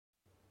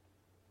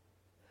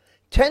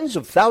Tens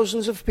of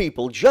thousands of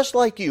people just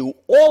like you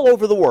all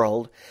over the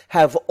world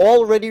have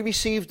already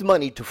received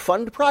money to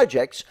fund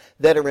projects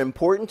that are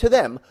important to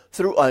them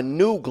through a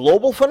new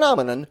global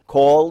phenomenon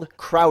called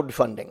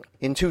crowdfunding.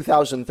 In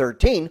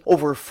 2013,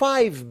 over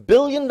 $5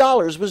 billion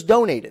was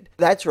donated.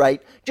 That's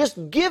right,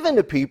 just given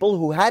to people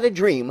who had a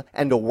dream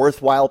and a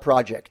worthwhile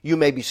project. You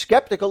may be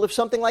skeptical if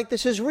something like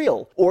this is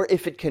real, or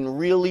if it can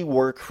really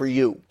work for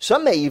you.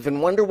 Some may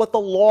even wonder what the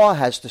law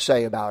has to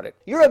say about it.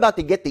 You're about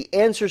to get the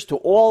answers to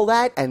all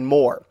that and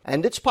more.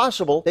 And it's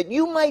possible that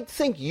you might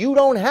think you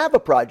don't have a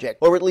project,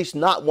 or at least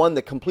not one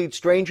that complete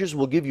strangers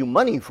will give you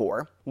money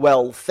for.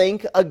 Well,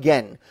 think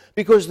again,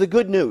 because the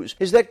good news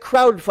is that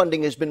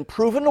crowdfunding has been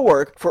proven to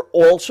work for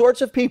all sorts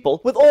of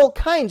people with all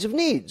kinds of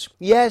needs.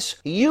 Yes,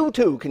 you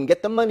too can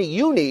get the money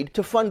you need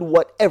to fund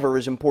whatever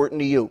is important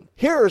to you.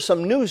 Here are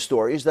some news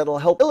stories that'll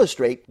help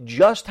illustrate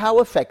just how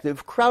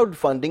effective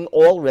crowdfunding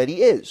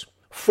already is.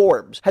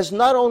 Forbes has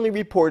not only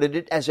reported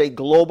it as a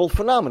global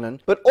phenomenon,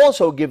 but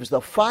also gives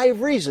the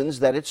 5 reasons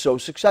that it's so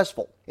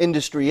successful.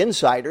 Industry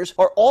insiders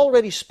are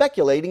already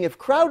speculating if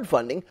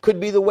crowdfunding could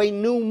be the way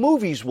new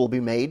movies will be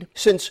made,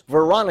 since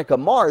Veronica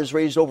Mars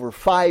raised over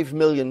 $5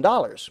 million.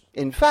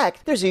 In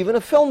fact, there's even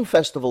a film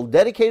festival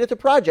dedicated to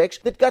projects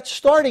that got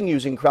started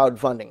using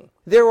crowdfunding.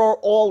 There are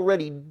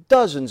already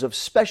dozens of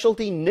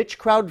specialty niche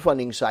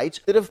crowdfunding sites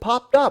that have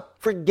popped up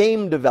for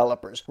game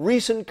developers,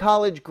 recent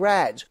college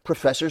grads,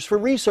 professors for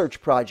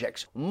research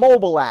projects,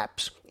 mobile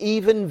apps,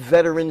 even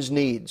veterans'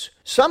 needs.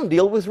 Some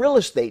deal with real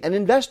estate and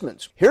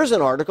investments. Here's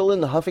an article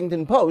in the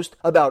Huffington Post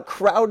about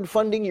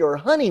crowdfunding your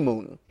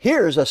honeymoon.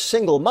 Here's a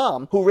single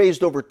mom who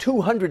raised over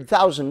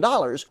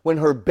 $200,000 when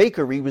her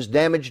bakery was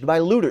damaged by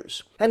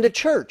looters. And a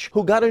church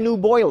who got a new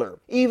boiler.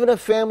 Even a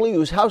family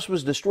whose house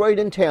was destroyed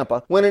in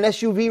Tampa when an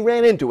SUV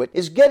ran into it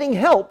is getting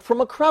help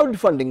from a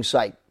crowdfunding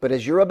site. But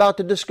as you're about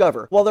to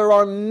discover, while there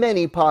are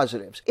many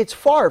positives, it's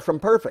far from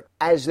perfect,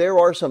 as there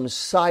are some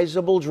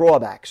sizable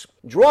drawbacks.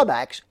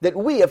 Drawbacks that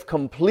we have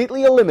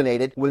completely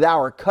eliminated with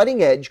our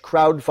cutting-edge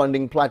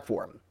crowdfunding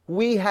platform.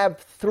 We have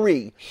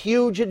 3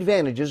 huge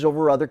advantages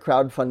over other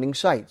crowdfunding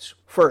sites.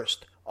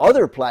 First,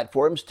 other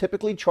platforms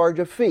typically charge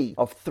a fee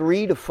of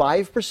 3 to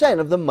 5%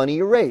 of the money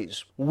you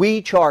raise.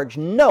 We charge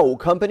no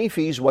company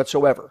fees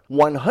whatsoever.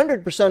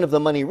 100% of the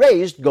money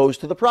raised goes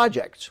to the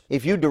projects.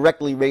 If you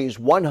directly raise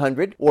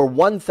 $100 or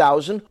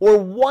 $1,000 or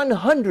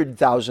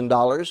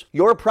 $100,000,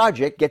 your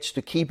project gets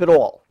to keep it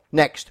all.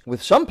 Next,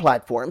 with some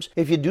platforms,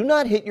 if you do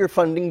not hit your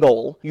funding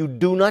goal, you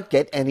do not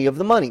get any of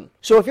the money.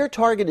 So if your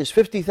target is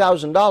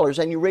 $50,000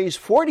 and you raise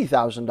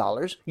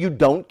 $40,000, you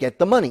don't get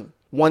the money.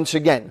 Once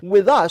again,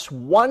 with us,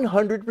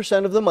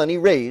 100% of the money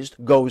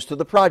raised goes to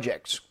the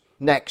projects.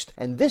 Next,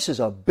 and this is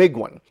a big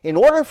one, in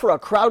order for a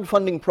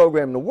crowdfunding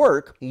program to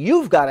work,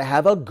 you've got to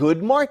have a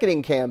good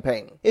marketing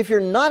campaign. If you're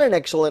not an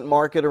excellent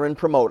marketer and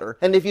promoter,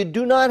 and if you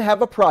do not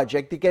have a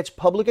project that gets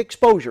public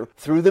exposure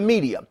through the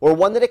media, or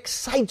one that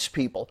excites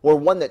people, or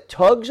one that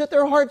tugs at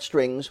their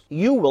heartstrings,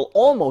 you will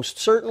almost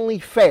certainly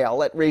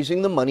fail at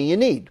raising the money you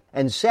need.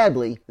 And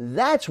sadly,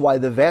 that's why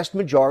the vast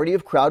majority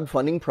of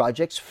crowdfunding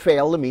projects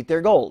fail to meet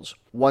their goals.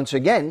 Once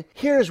again,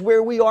 here's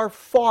where we are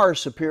far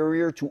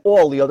superior to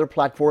all the other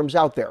platforms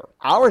out there.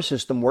 Our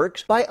system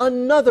works by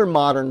another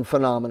modern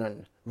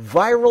phenomenon: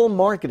 viral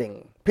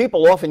marketing.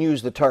 People often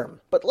use the term,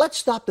 but let's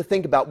stop to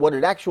think about what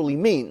it actually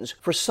means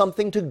for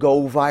something to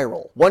go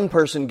viral. One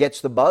person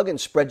gets the bug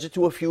and spreads it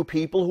to a few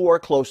people who are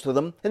close to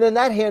them, and then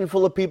that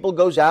handful of people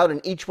goes out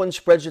and each one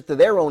spreads it to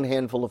their own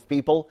handful of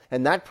people,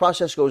 and that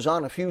process goes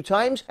on a few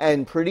times,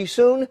 and pretty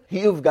soon,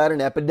 you've got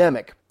an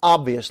epidemic.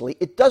 Obviously,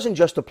 it doesn't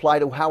just apply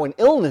to how an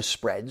illness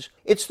spreads,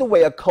 it's the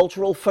way a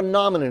cultural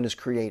phenomenon is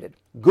created.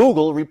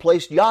 Google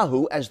replaced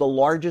Yahoo as the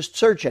largest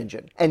search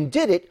engine, and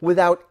did it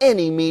without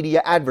any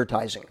media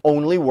advertising,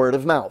 only word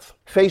of mouth.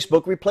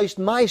 Facebook replaced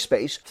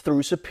MySpace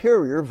through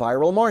superior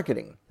viral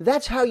marketing.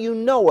 That's how you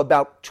know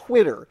about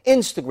Twitter,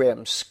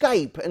 Instagram,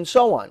 Skype, and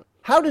so on.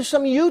 How do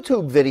some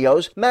YouTube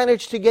videos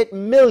manage to get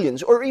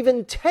millions or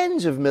even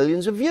tens of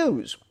millions of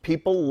views?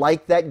 People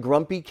like that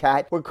grumpy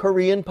cat or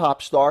Korean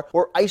pop star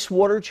or ice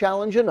water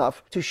challenge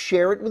enough to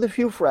share it with a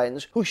few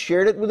friends who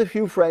shared it with a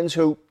few friends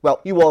who,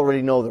 well, you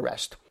already know the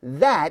rest.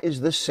 That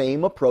is the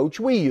same approach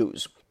we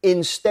use.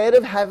 Instead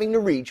of having to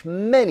reach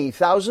many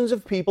thousands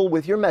of people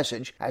with your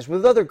message, as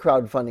with other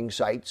crowdfunding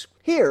sites,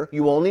 here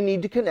you only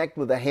need to connect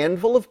with a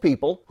handful of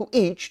people who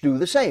each do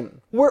the same.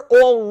 We're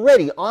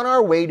already on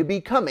our way to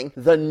becoming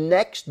the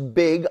next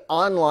big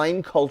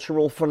online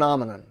cultural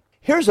phenomenon.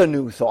 Here's a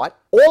new thought.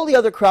 All the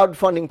other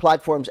crowdfunding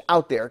platforms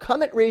out there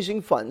come at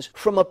raising funds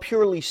from a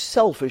purely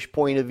selfish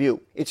point of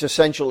view. It's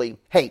essentially,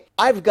 hey,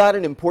 I've got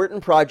an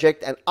important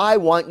project and I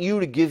want you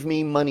to give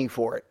me money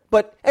for it.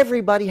 But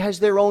everybody has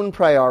their own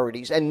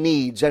priorities and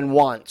needs and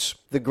wants.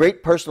 The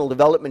great personal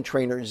development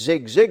trainer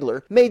Zig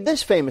Ziglar made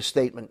this famous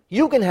statement: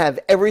 you can have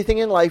everything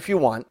in life you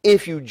want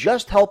if you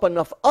just help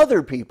enough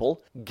other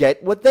people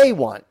get what they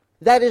want.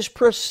 That is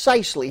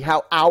precisely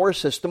how our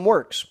system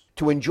works.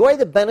 To enjoy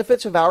the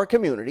benefits of our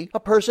community, a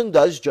person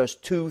does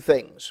just two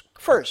things.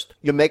 First,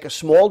 you make a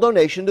small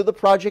donation to the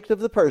project of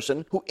the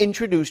person who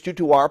introduced you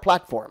to our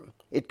platform.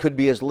 It could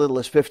be as little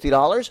as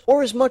 $50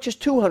 or as much as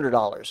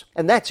 $200.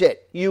 And that's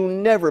it. You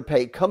never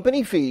pay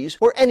company fees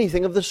or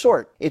anything of the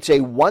sort. It's a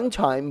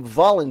one-time,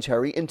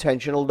 voluntary,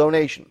 intentional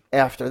donation.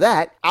 After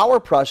that, our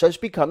process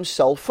becomes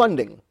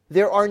self-funding.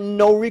 There are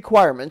no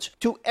requirements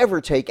to ever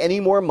take any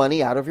more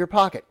money out of your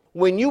pocket.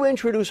 When you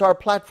introduce our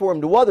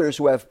platform to others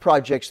who have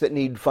projects that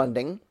need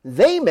funding,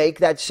 they make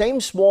that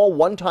same small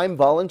one-time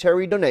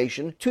voluntary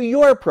donation to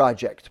your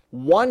project.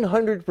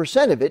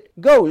 100% of it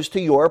goes to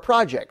your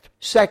project.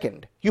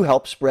 Second, you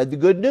help spread the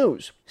good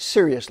news.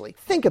 Seriously,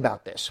 think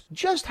about this.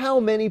 Just how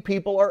many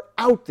people are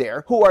out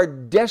there who are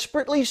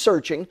desperately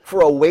searching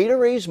for a way to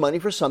raise money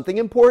for something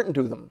important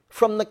to them?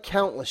 From the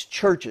countless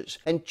churches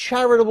and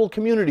charitable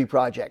community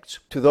projects,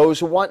 to those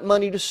who want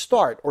money to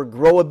start or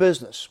grow a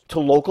business, to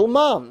local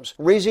moms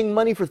raising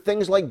money for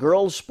things like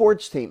girls'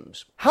 sports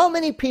teams. How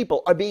many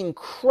people are being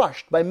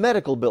crushed by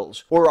medical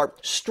bills, or are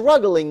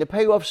struggling to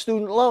pay off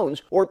student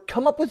loans, or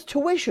come up with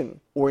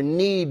tuition, or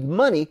need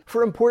money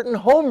for important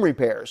home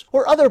repairs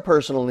or other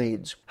personal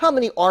needs? How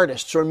many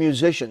artists or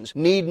musicians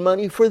need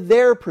money for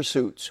their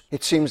pursuits?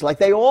 It seems like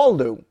they all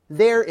do.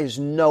 There is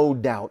no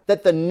doubt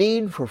that the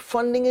need for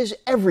funding is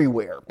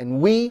everywhere,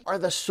 and we are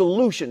the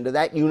solution to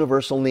that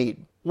universal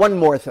need. One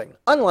more thing.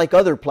 Unlike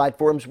other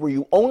platforms where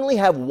you only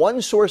have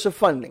one source of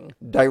funding,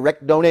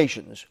 direct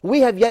donations,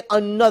 we have yet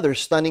another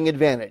stunning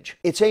advantage.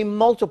 It's a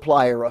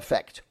multiplier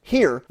effect.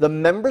 Here, the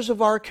members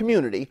of our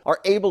community are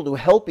able to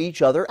help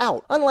each other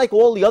out. Unlike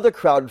all the other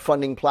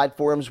crowdfunding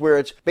platforms where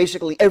it's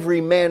basically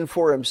every man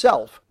for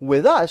himself,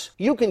 with us,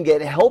 you can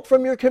get help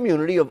from your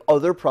community of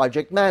other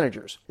project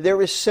managers.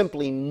 There is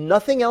simply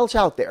nothing else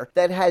out there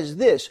that has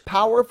this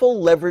powerful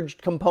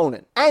leveraged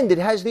component. And it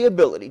has the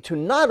ability to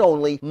not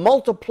only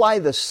multiply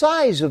the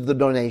size of the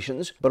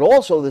donations, but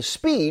also the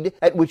speed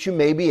at which you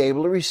may be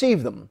able to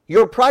receive them.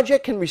 Your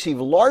project can receive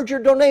larger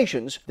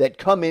donations that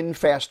come in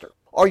faster.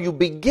 Are you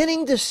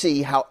beginning to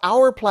see how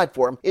our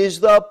platform is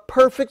the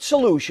perfect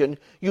solution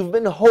you've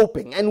been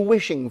hoping and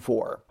wishing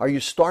for? Are you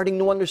starting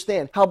to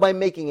understand how by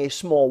making a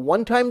small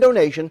one-time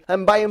donation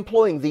and by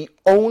employing the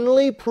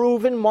only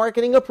proven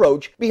marketing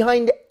approach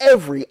behind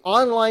every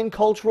online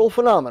cultural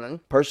phenomenon,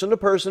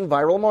 person-to-person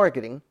viral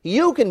marketing,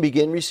 you can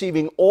begin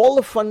receiving all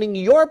the funding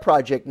your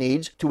project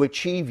needs to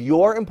achieve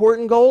your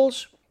important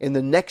goals? In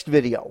the next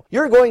video,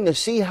 you're going to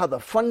see how the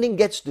funding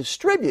gets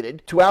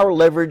distributed to our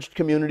leveraged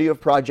community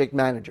of project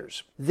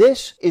managers.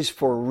 This is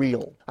for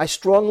real. I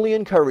strongly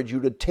encourage you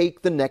to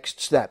take the next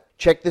step.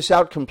 Check this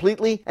out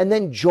completely and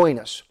then join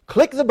us.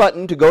 Click the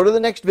button to go to the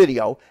next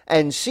video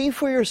and see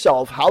for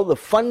yourself how the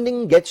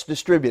funding gets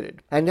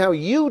distributed and how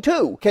you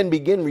too can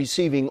begin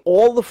receiving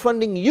all the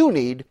funding you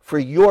need for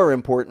your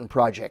important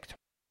project.